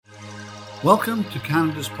Welcome to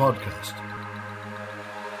Canada's podcast.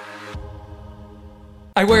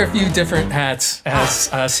 I wear a few different hats as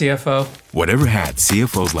CFO. Whatever hat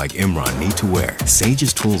CFOs like Imran need to wear,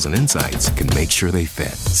 Sage's tools and insights can make sure they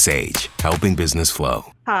fit. Sage, helping business flow.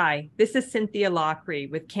 Hi, this is Cynthia Lockery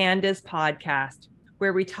with Canada's podcast,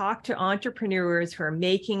 where we talk to entrepreneurs who are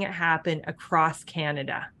making it happen across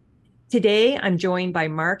Canada. Today, I'm joined by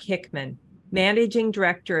Mark Hickman, Managing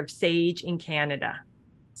Director of Sage in Canada.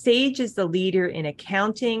 Sage is the leader in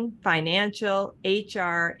accounting, financial,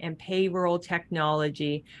 HR, and payroll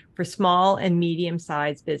technology for small and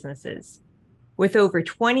medium-sized businesses. With over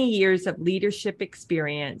 20 years of leadership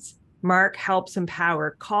experience, Mark helps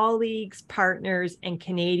empower colleagues, partners, and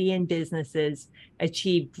Canadian businesses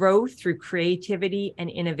achieve growth through creativity and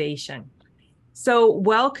innovation. So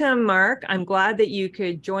welcome, Mark. I'm glad that you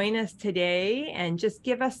could join us today and just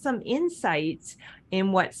give us some insights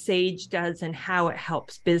in what Sage does and how it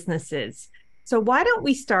helps businesses. So why don't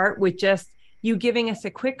we start with just you giving us a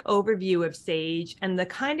quick overview of Sage and the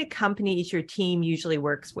kind of companies your team usually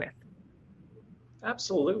works with?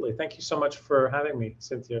 Absolutely. Thank you so much for having me,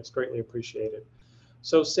 Cynthia. It's greatly appreciated.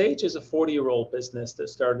 So Sage is a 40-year-old business that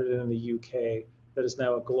started in the UK that is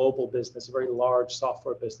now a global business, a very large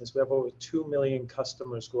software business. We have over 2 million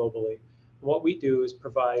customers globally. And what we do is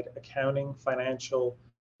provide accounting, financial,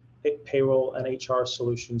 payroll, and HR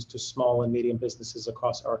solutions to small and medium businesses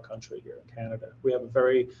across our country here in Canada. We have a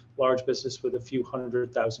very large business with a few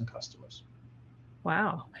 100,000 customers.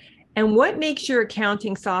 Wow. And what makes your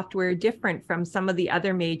accounting software different from some of the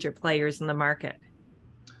other major players in the market?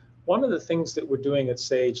 One of the things that we're doing at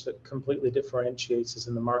Sage that completely differentiates us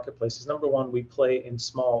in the marketplace is, number one, we play in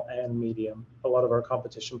small and medium. A lot of our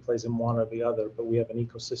competition plays in one or the other, but we have an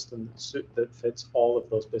ecosystem that fits all of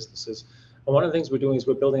those businesses. And one of the things we're doing is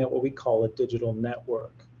we're building out what we call a digital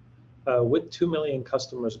network. With 2 million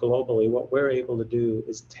customers globally, what we're able to do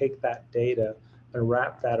is take that data and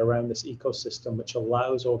wrap that around this ecosystem, which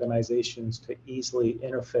allows organizations to easily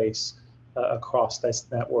interface across this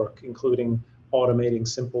network, including automating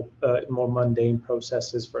simple, more mundane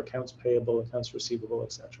processes for accounts payable, accounts receivable,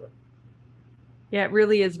 etc. Yeah, it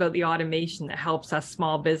really is about the automation that helps us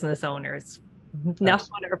small business owners. Enough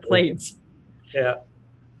on our plates. Yeah.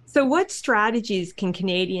 So what strategies can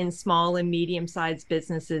Canadian small and medium-sized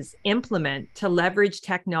businesses implement to leverage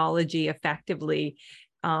technology effectively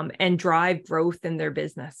and drive growth in their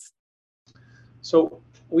business? So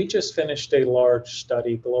we just finished a large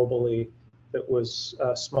study globally that was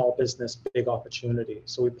small business, big opportunity.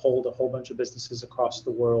 So we polled a whole bunch of businesses across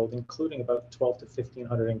the world, including about 12 to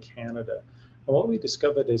 1,500 in Canada. And what we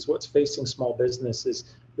discovered is what's facing small business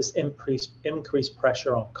is this increased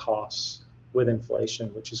pressure on costs with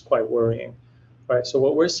inflation, which is quite worrying, right? So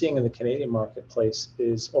what we're seeing in the Canadian marketplace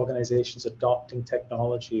is organizations adopting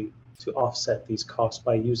technology to offset these costs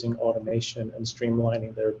by using automation and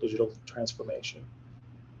streamlining their digital transformation.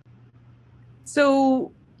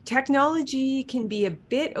 So technology can be a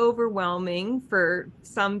bit overwhelming for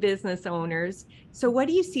some business owners. So what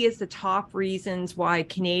do you see as the top reasons why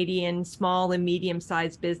Canadian small and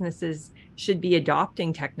medium-sized businesses should be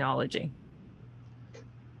adopting technology?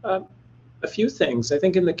 A few things. I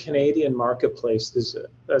think in the Canadian marketplace, there's,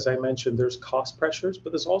 as I mentioned, there's cost pressures,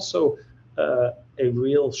 but there's also a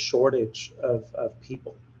real shortage of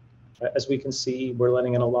people. As we can see, we're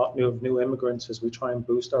letting in a lot of new immigrants as we try and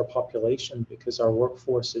boost our population because our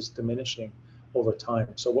workforce is diminishing over time.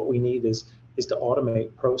 So what we need is to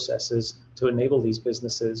automate processes to enable these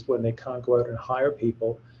businesses when they can't go out and hire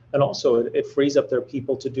people. And also it frees up their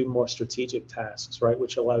people to do more strategic tasks, right,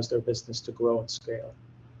 which allows their business to grow and scale.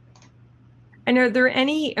 And are there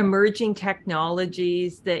any emerging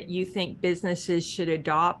technologies that you think businesses should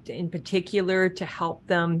adopt in particular to help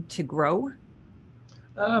them to grow?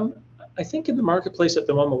 I think in the marketplace at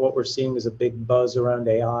the moment, what we're seeing is a big buzz around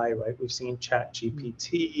AI, right? We've seen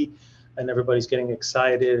ChatGPT and everybody's getting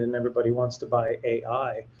excited and everybody wants to buy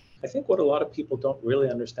AI. I think what a lot of people don't really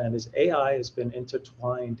understand is AI has been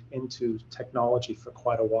intertwined into technology for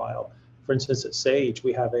quite a while. For instance, at Sage,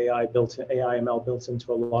 we have AI ML built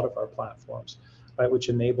into a lot of our platforms, right, which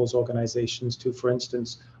enables organizations to, for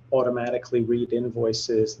instance, automatically read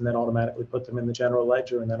invoices and then automatically put them in the general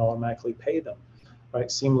ledger and then automatically pay them, right,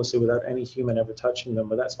 seamlessly without any human ever touching them.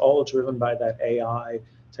 But that's all driven by that AI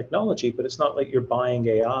technology. But it's not like you're buying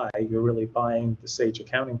AI, you're really buying the Sage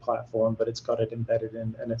accounting platform, but it's got it embedded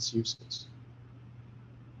in its uses.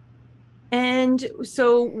 And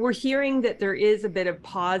so we're hearing that there is a bit of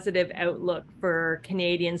positive outlook for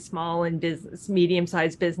Canadian small and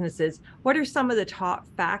medium-sized businesses. What are some of the top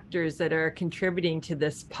factors that are contributing to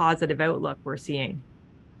this positive outlook we're seeing?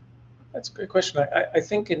 That's a great question. I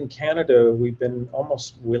think in Canada, we've been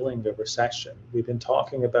almost willing a recession. We've been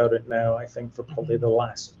talking about it now, I think, for probably the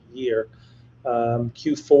last year.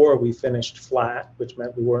 Q4, we finished flat, which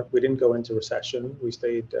meant we didn't go into recession. We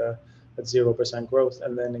stayed at 0% growth.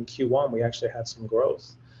 And then in Q1, we actually had some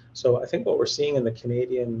growth. So I think what we're seeing in the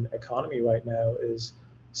Canadian economy right now is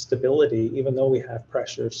stability, even though we have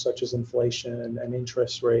pressures such as inflation and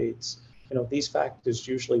interest rates. These factors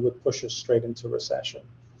usually would push us straight into recession.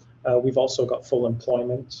 We've also got full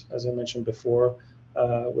employment, as I mentioned before,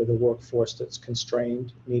 with a workforce that's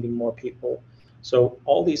constrained, needing more people. So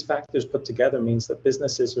all these factors put together means that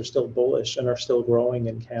businesses are still bullish and are still growing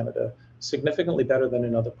in Canada, significantly better than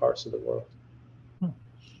in other parts of the world.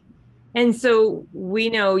 And so we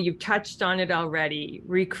know you've touched on it already.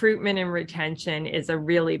 Recruitment and retention is a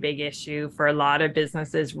really big issue for a lot of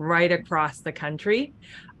businesses right across the country.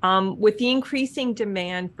 With the increasing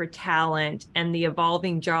demand for talent and the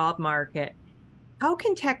evolving job market, how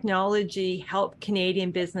can technology help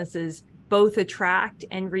Canadian businesses both attract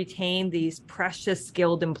and retain these precious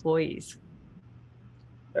skilled employees?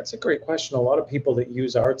 That's a great question. A lot of people that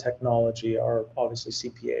use our technology are obviously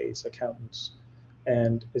CPAs, accountants.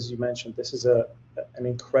 And as you mentioned, this is an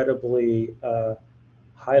incredibly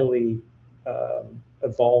highly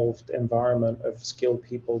evolved environment of skilled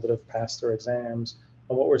people that have passed their exams.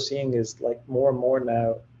 And what we're seeing is like more and more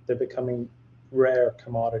now, they're becoming rare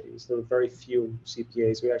commodities. There are very few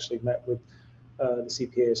CPAs. We actually met with the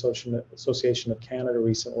CPA Association of Canada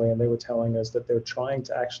recently, and they were telling us that they're trying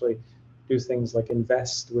to actually do things like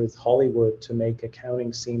invest with Hollywood to make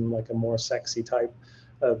accounting seem like a more sexy type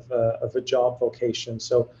of a job vocation.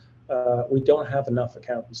 So we don't have enough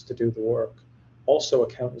accountants to do the work. Also,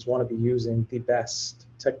 accountants want to be using the best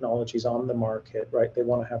technologies on the market, right? They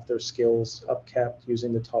want to have their skills upkept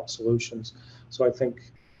using the top solutions. So I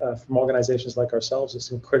think from organizations like ourselves,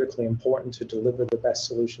 it's critically important to deliver the best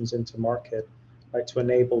solutions into market, right? To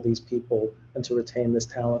enable these people and to retain this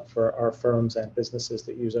talent for our firms and businesses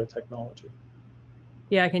that use our technology.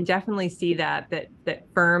 Yeah, I can definitely see that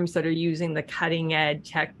firms that are using the cutting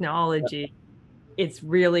edge technology, it's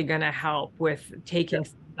really going to help with taking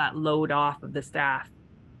that load off of the staff.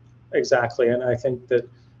 Exactly, and I think that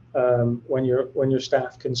when you're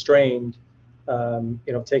staff constrained,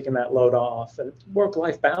 taking that load off and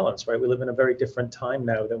work-life balance, right? We live in a very different time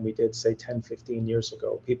now than we did, say, 10, 15 years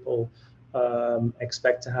ago. People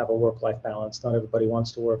expect to have a work-life balance. Not everybody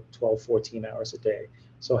wants to work 12, 14 hours a day.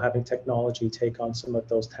 So having technology take on some of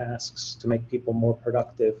those tasks to make people more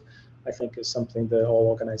productive, I think is something that all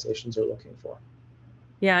organizations are looking for.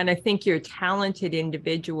 Yeah, and I think your talented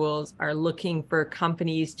individuals are looking for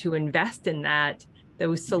companies to invest in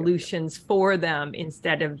those solutions for them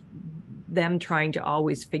instead of them trying to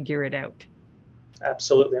always figure it out.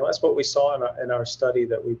 Absolutely. And that's what we saw in our study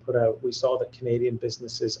that we put out. We saw that Canadian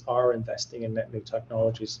businesses are investing in net new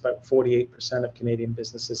technologies. About 48% of Canadian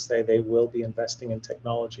businesses say they will be investing in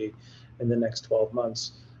technology in the next 12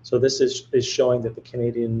 months. So this is showing that the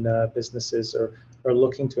Canadian businesses are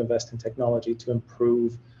looking to invest in technology to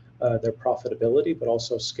improve their profitability, but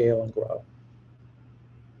also scale and grow.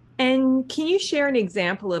 And can you share an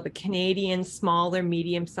example of a Canadian small or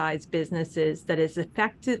medium-sized businesses that has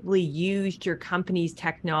effectively used your company's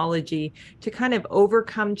technology to kind of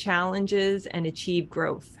overcome challenges and achieve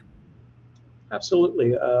growth?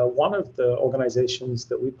 Absolutely. One of the organizations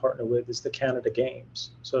that we partner with is the Canada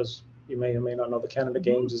Games. So as you may or may not know, the Canada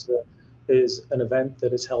Games is an event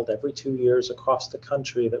that is held every 2 years across the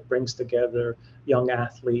country that brings together young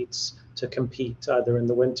athletes to compete either in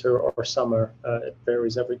the winter or summer. It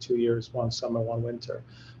varies every 2 years, one summer, one winter.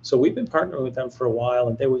 So we've been partnering with them for a while,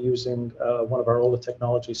 and they were using one of our older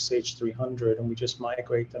technologies, Sage 300, and we just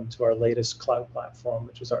migrate them to our latest cloud platform,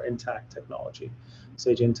 which is our Intact technology,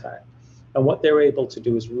 Sage Intact. And what they're able to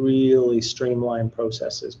do is really streamline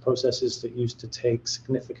processes that used to take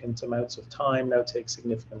significant amounts of time now take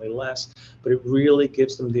significantly less, but it really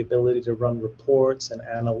gives them the ability to run reports and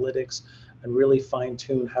analytics and really fine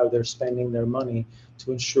tune how they're spending their money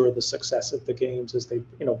to ensure the success of the games as they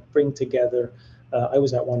bring together. I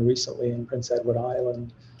was at one recently in Prince Edward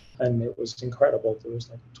Island, and it was incredible. There was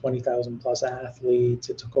like 20,000 plus athletes.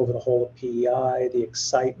 It took over the whole of PEI, the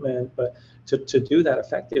excitement. But to do that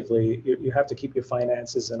effectively, you have to keep your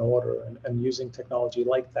finances in order. And using technology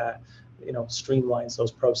like that, streamlines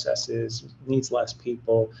those processes, needs less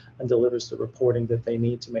people, and delivers the reporting that they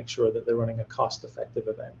need to make sure that they're running a cost-effective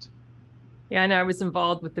event. Yeah, and I was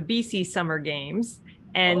involved with the BC Summer Games.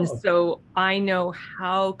 And so I know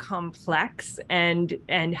how complex and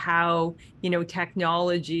how,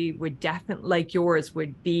 technology would definitely, like yours,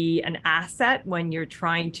 would be an asset when you're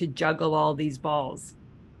trying to juggle all these balls.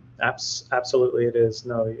 Absolutely, it is.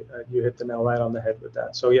 No, you hit the nail right on the head with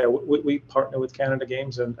that. So yeah, we partner with Canada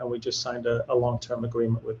Games, and we just signed a long-term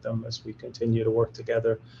agreement with them as we continue to work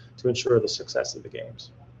together to ensure the success of the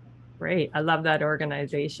games. Great. I love that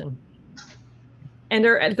organization. And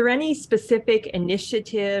are there any specific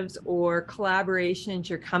initiatives or collaborations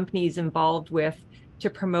your company is involved with to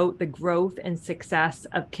promote the growth and success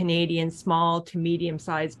of Canadian small to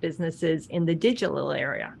medium-sized businesses in the digital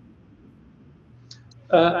area?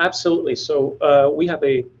 Absolutely. So we have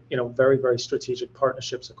very, very strategic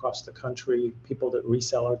partnerships across the country, people that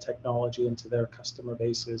resell our technology into their customer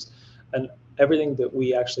bases. And everything that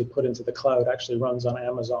we actually put into the cloud actually runs on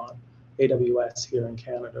Amazon, AWS here in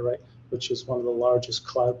Canada, right? Which is one of the largest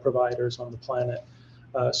cloud providers on the planet.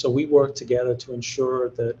 So we work together to ensure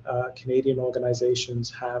that Canadian organizations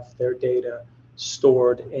have their data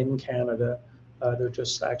stored in Canada. They're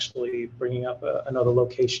just actually bringing up another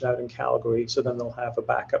location out in Calgary, so then they'll have a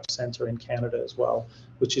backup center in Canada as well,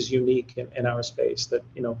 which is unique in our space. That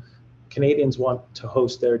Canadians want to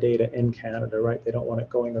host their data in Canada, right? They don't want it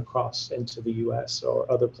going across into the U.S.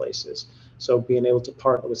 or other places. So being able to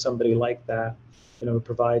partner with somebody like that, it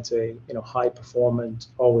provides a high performant,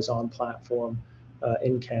 always on platform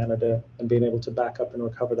in Canada, and being able to back up and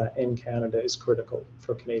recover that in Canada is critical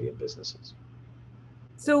for Canadian businesses.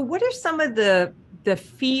 So what are some of the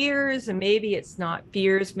fears, and maybe it's not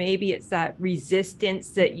fears, maybe it's that resistance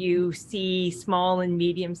that you see small and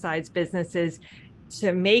medium-sized businesses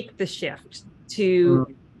to make the shift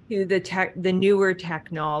to the newer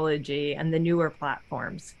technology and the newer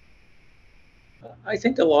platforms? I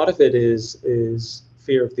think a lot of it is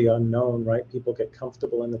fear of the unknown, right? People get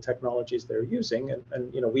comfortable in the technologies they're using,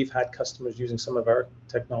 and we've had customers using some of our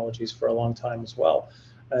technologies for a long time as well.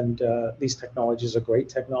 And these technologies are great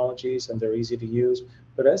technologies, and they're easy to use.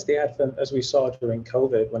 But as we saw during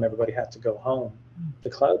COVID, when everybody had to go home, the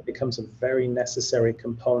cloud becomes a very necessary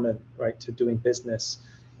component, right, to doing business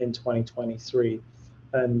in 2023.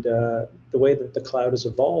 And the way that the cloud has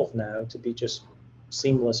evolved now to be just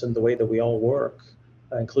seamless in the way that we all work,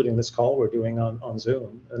 including this call we're doing on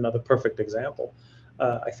Zoom, another perfect example.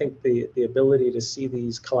 I think the ability to see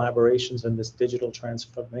these collaborations and this digital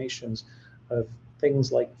transformations of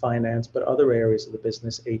things like finance, but other areas of the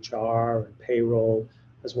business, HR and payroll,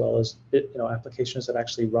 as well as applications that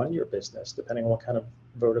actually run your business, depending on what kind of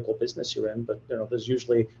vertical business you're in. But there's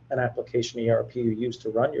usually an application ERP you use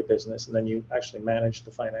to run your business, and then you actually manage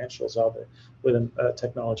the financials of it with a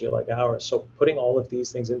technology like ours. So putting all of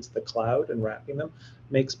these things into the cloud and wrapping them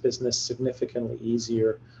makes business significantly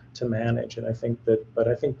easier to manage. And I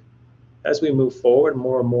think as we move forward,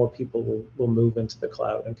 more and more people will move into the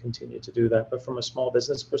cloud and continue to do that. But from a small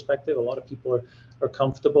business perspective, a lot of people are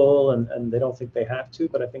comfortable and they don't think they have to.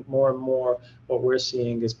 But I think more and more what we're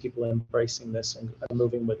seeing is people embracing this and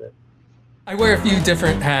moving with it. I wear a few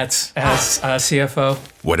different hats as CFO.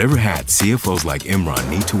 Whatever hat CFOs like Imran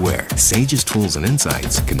need to wear, Sage's tools and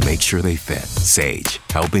insights can make sure they fit. Sage,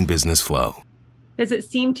 helping business flow. Does it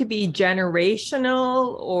seem to be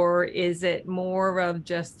generational, or is it more of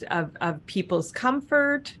just of people's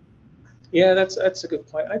comfort? Yeah, that's a good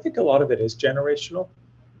point. I think a lot of it is generational.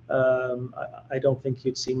 I don't think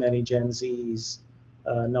you'd see many Gen Zs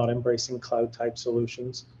not embracing cloud type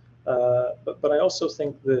solutions. But I also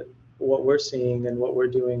think that what we're seeing and what we're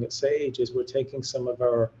doing at Sage is we're taking some of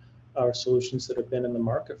our solutions that have been in the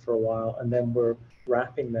market for a while, and then we're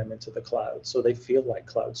wrapping them into the cloud so they feel like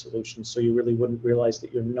cloud solutions. So you really wouldn't realize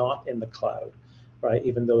that you're not in the cloud, right?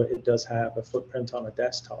 Even though it does have a footprint on a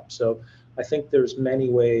desktop. So I think there's many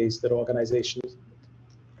ways that organizations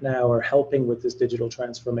now are helping with this digital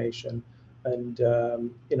transformation and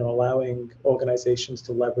allowing organizations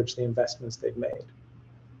to leverage the investments they've made.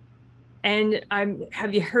 And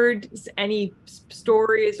have you heard any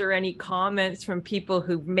stories or any comments from people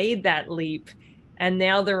who've made that leap and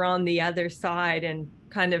now they're on the other side and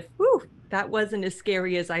kind of, whew, that wasn't as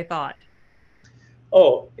scary as I thought?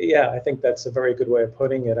 Oh, yeah, I think that's a very good way of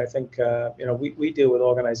putting it. I think, we deal with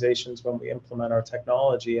organizations when we implement our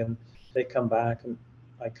technology and they come back and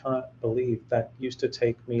I can't believe that used to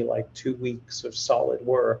take me like 2 weeks of solid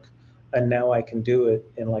work, and now I can do it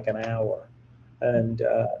in like an hour. And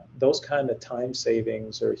those kind of time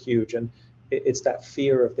savings are huge. And it's that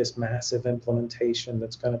fear of this massive implementation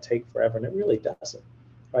that's going to take forever. And it really doesn't,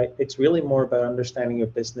 right? It's really more about understanding your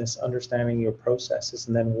business, understanding your processes,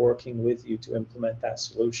 and then working with you to implement that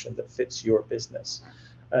solution that fits your business.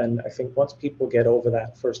 And I think once people get over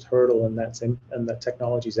that first hurdle and the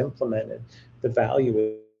technology is implemented, the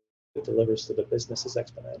value it delivers to the business is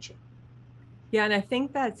exponential. Yeah, and I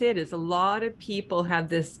think that's it, is a lot of people have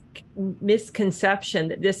this misconception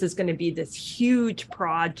that this is going to be this huge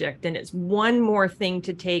project and it's one more thing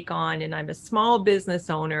to take on. And I'm a small business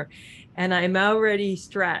owner and I'm already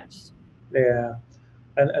stretched. Yeah.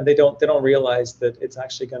 And they don't realize that it's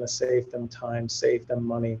actually going to save them time, save them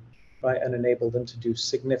money, right, and enable them to do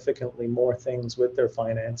significantly more things with their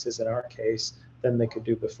finances in our case than they could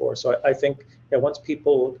do before. So I think once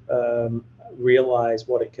people realize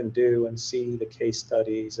what it can do and see the case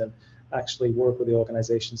studies and actually work with the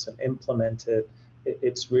organizations and implement it,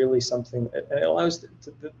 it's really something, and it allows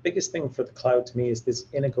the biggest thing for the cloud to me is this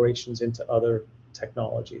integrations into other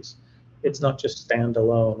technologies. It's not just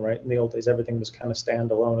standalone, right? In the old days, everything was kind of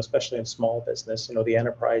standalone, especially in small business. The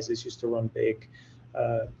enterprises used to run big,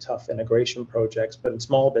 tough integration projects, but in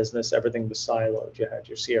small business, everything was siloed. You had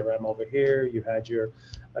your CRM over here, you had your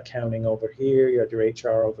accounting over here, you had your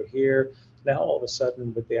HR over here. Now, all of a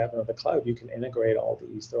sudden, with the advent of the cloud, you can integrate all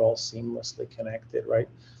these. They're all seamlessly connected, right?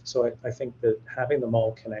 So I think that having them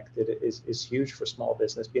all connected is huge for small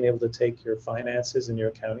business. Being able to take your finances and your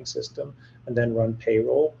accounting system and then run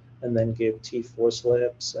payroll and then give T4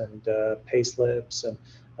 slips and pay slips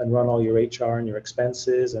and run all your HR and your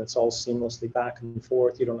expenses, and it's all seamlessly back and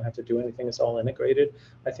forth. You don't have to do anything. It's all integrated.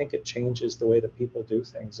 I think it changes the way that people do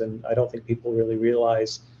things, and I don't think people really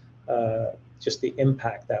realize just the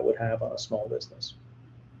impact that would have on a small business.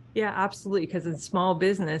 Yeah, absolutely. Because in small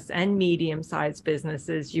business and medium-sized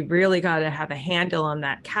businesses, you've really got to have a handle on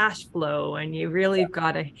that cash flow, and you really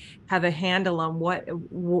got to have a handle on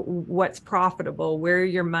what's profitable, where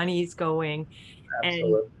your money's going. And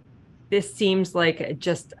Absolutely. this seems like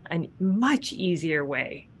just a much easier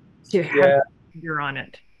way to have Yeah. you're on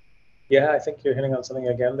it. Yeah, I think you're hitting on something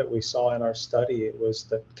again that we saw in our study. It was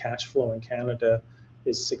that cash flow in Canada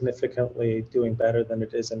is significantly doing better than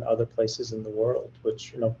it is in other places in the world,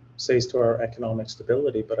 which says to our economic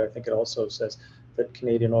stability. But I think it also says that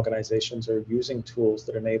Canadian organizations are using tools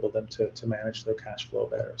that enable them to manage their cash flow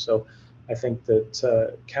better. So I think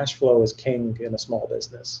that cash flow is king in a small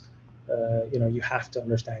business. You have to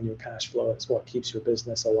understand your cash flow. It's what keeps your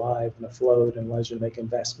business alive and afloat and allows you to make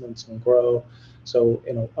investments and grow. So,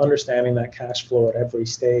 understanding that cash flow at every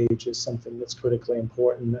stage is something that's critically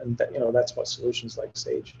important, and that's what solutions like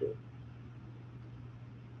Sage do.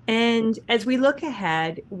 And as we look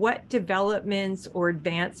ahead, what developments or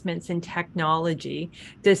advancements in technology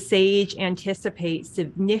does Sage anticipate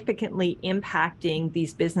significantly impacting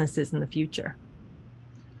these businesses in the future?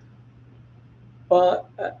 Well,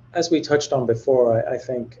 as we touched on before, I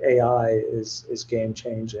think AI is game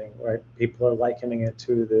changing, right? People are likening it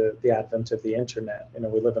to the advent of the internet.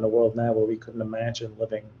 We live in a world now where we couldn't imagine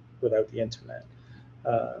living without the internet.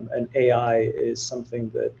 And AI is something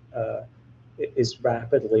that is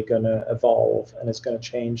rapidly going to evolve, and it's going to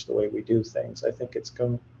change the way we do things. I think it's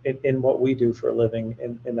going in what we do for a living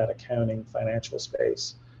in that accounting financial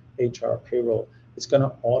space, HR, payroll. It's going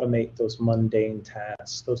to automate those mundane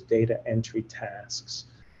tasks, those data entry tasks,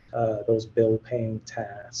 those bill paying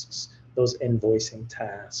tasks, those invoicing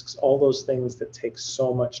tasks, all those things that take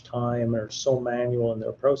so much time or so manual in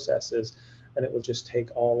their processes. And it will just take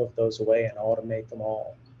all of those away and automate them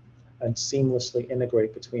all and seamlessly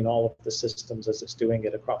integrate between all of the systems as it's doing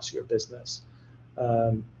it across your business,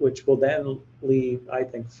 which will then leave, I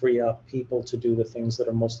think, free up people to do the things that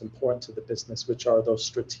are most important to the business, which are those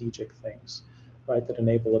strategic things, right, that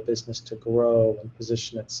enable a business to grow and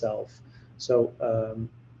position itself. So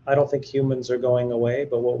I don't think humans are going away,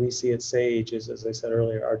 but what we see at Sage is, as I said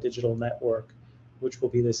earlier, our digital network, which will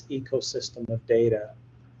be this ecosystem of data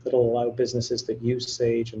that'll allow businesses that use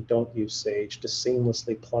Sage and don't use Sage to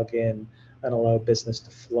seamlessly plug in and allow business to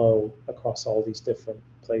flow across all these different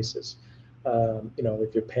places.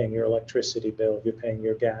 If you're paying your electricity bill, if you're paying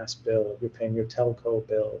your gas bill, if you're paying your telco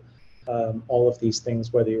bill, all of these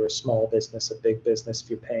things, whether you're a small business, a big business, if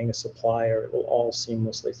you're paying a supplier, it will all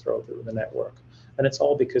seamlessly throw through the network. And it's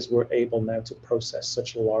all because we're able now to process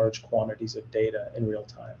such large quantities of data in real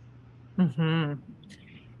time. Mm-hmm.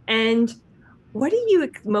 And what are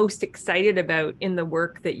you most excited about in the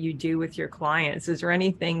work that you do with your clients? Is there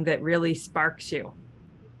anything that really sparks you?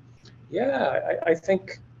 Yeah, I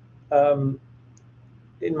think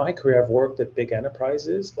in my career, I've worked at big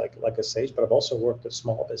enterprises like a Sage, but I've also worked at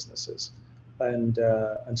small businesses and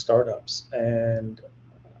startups. And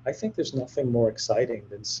I think there's nothing more exciting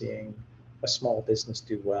than seeing a small business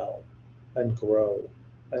do well and grow.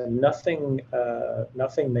 And nothing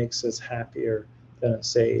makes us happier than at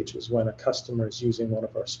Sage is when a customer is using one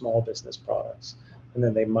of our small business products, and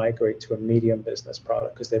then they migrate to a medium business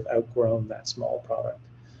product because they've outgrown that small product,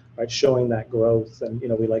 right? Showing that growth, and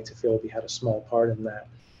we like to feel we had a small part in that.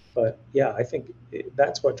 But yeah, I think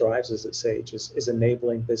that's what drives us at Sage is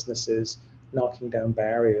enabling businesses, knocking down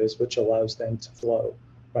barriers, which allows them to flow,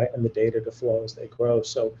 right, and the data to flow as they grow.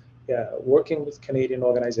 So yeah, working with Canadian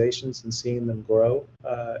organizations and seeing them grow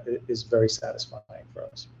is very satisfying for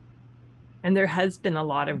us. And there has been a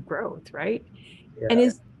lot of growth, right? Yeah. And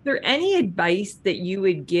is there any advice that you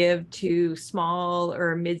would give to small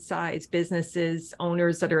or mid-sized businesses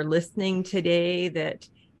owners that are listening today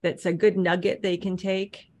that's a good nugget they can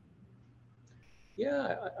take?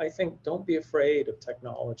 Yeah, I think don't be afraid of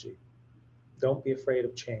technology. Don't be afraid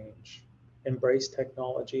of change. Embrace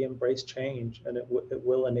technology, embrace change, and it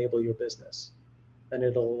will enable your business. And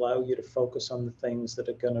it'll allow you to focus on the things that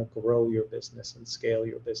are going to grow your business and scale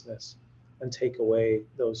your business and take away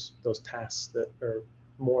those tasks that are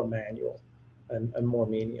more manual and more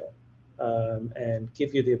menial, and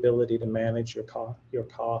give you the ability to manage your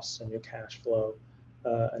costs and your cash flow,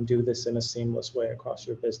 and do this in a seamless way across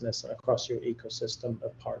your business and across your ecosystem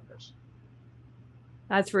of partners.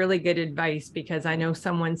 That's really good advice, because I know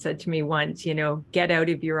someone said to me once, get out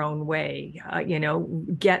of your own way,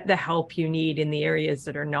 get the help you need in the areas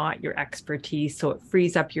that are not your expertise. So it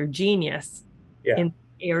frees up your genius in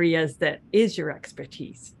areas that is your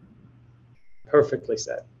expertise. Perfectly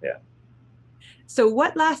said. Yeah. So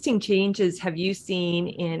what lasting changes have you seen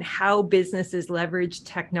in how businesses leverage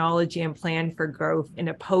technology and plan for growth in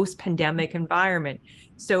a post-pandemic environment?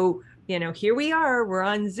 So, here we are, we're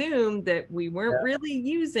on Zoom that we weren't really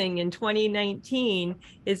using in 2019.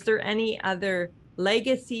 Is there any other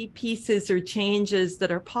legacy pieces or changes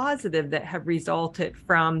that are positive that have resulted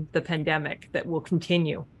from the pandemic that will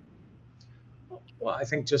continue? Well, I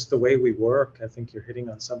think just the way we work, I think you're hitting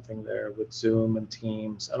on something there with Zoom and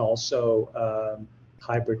Teams, and also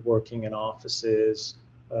hybrid working in offices,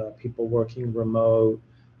 people working remote.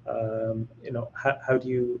 How do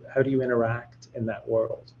you interact in that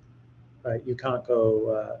world? Right? You can't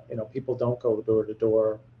go. People don't go door to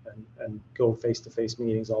door and go face-to-face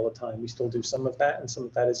meetings all the time. We still do some of that, and some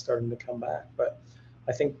of that is starting to come back. But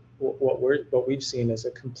I think what we've seen is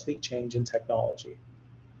a complete change in technology,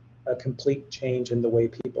 a complete change in the way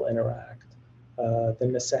people interact, the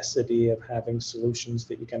necessity of having solutions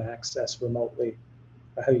that you can access remotely.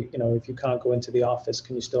 If you can't go into the office,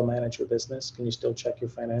 can you still manage your business? Can you still check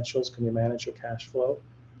your financials? Can you manage your cash flow?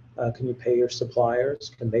 Can you pay your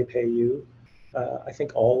suppliers? Can they pay you? I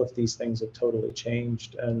think all of these things have totally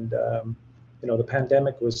changed. And, the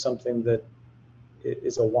pandemic was something that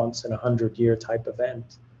is a once in 100-year type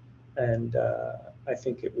event. And I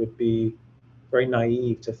think it would be very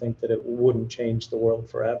naive to think that it wouldn't change the world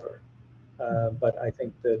forever. But I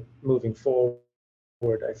think that moving forward,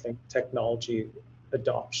 I think technology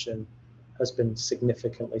adoption has been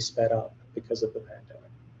significantly sped up because of the pandemic.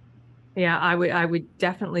 Yeah, I would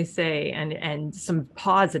definitely say, and some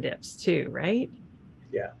positives too, right?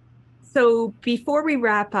 Yeah. So before we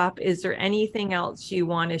wrap up, is there anything else you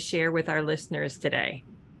want to share with our listeners today?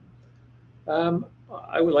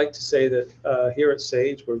 I would like to say that here at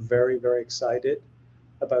Sage, we're very, very excited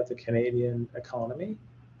about the Canadian economy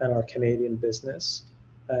and our Canadian business.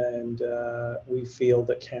 And we feel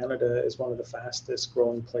that Canada is one of the fastest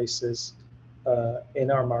growing places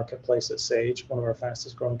in our marketplace at Sage, one of our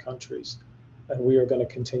fastest growing countries. And we are going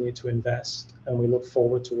to continue to invest. And we look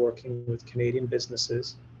forward to working with Canadian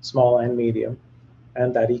businesses, small and medium,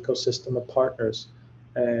 and that ecosystem of partners.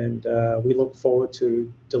 And we look forward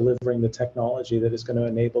to delivering the technology that is going to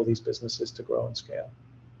enable these businesses to grow and scale.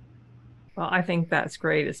 Well, I think that's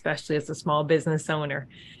great, especially as a small business owner.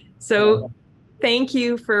 So thank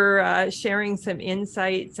you for sharing some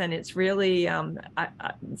insights. And it's really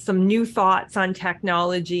some new thoughts on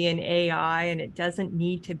technology and AI, and it doesn't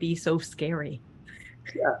need to be so scary.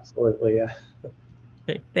 Yeah, absolutely. Yeah.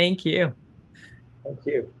 Okay, thank you. Thank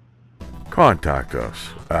you. Contact us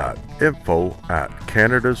at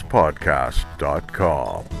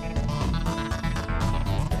info@canadaspodcast.com.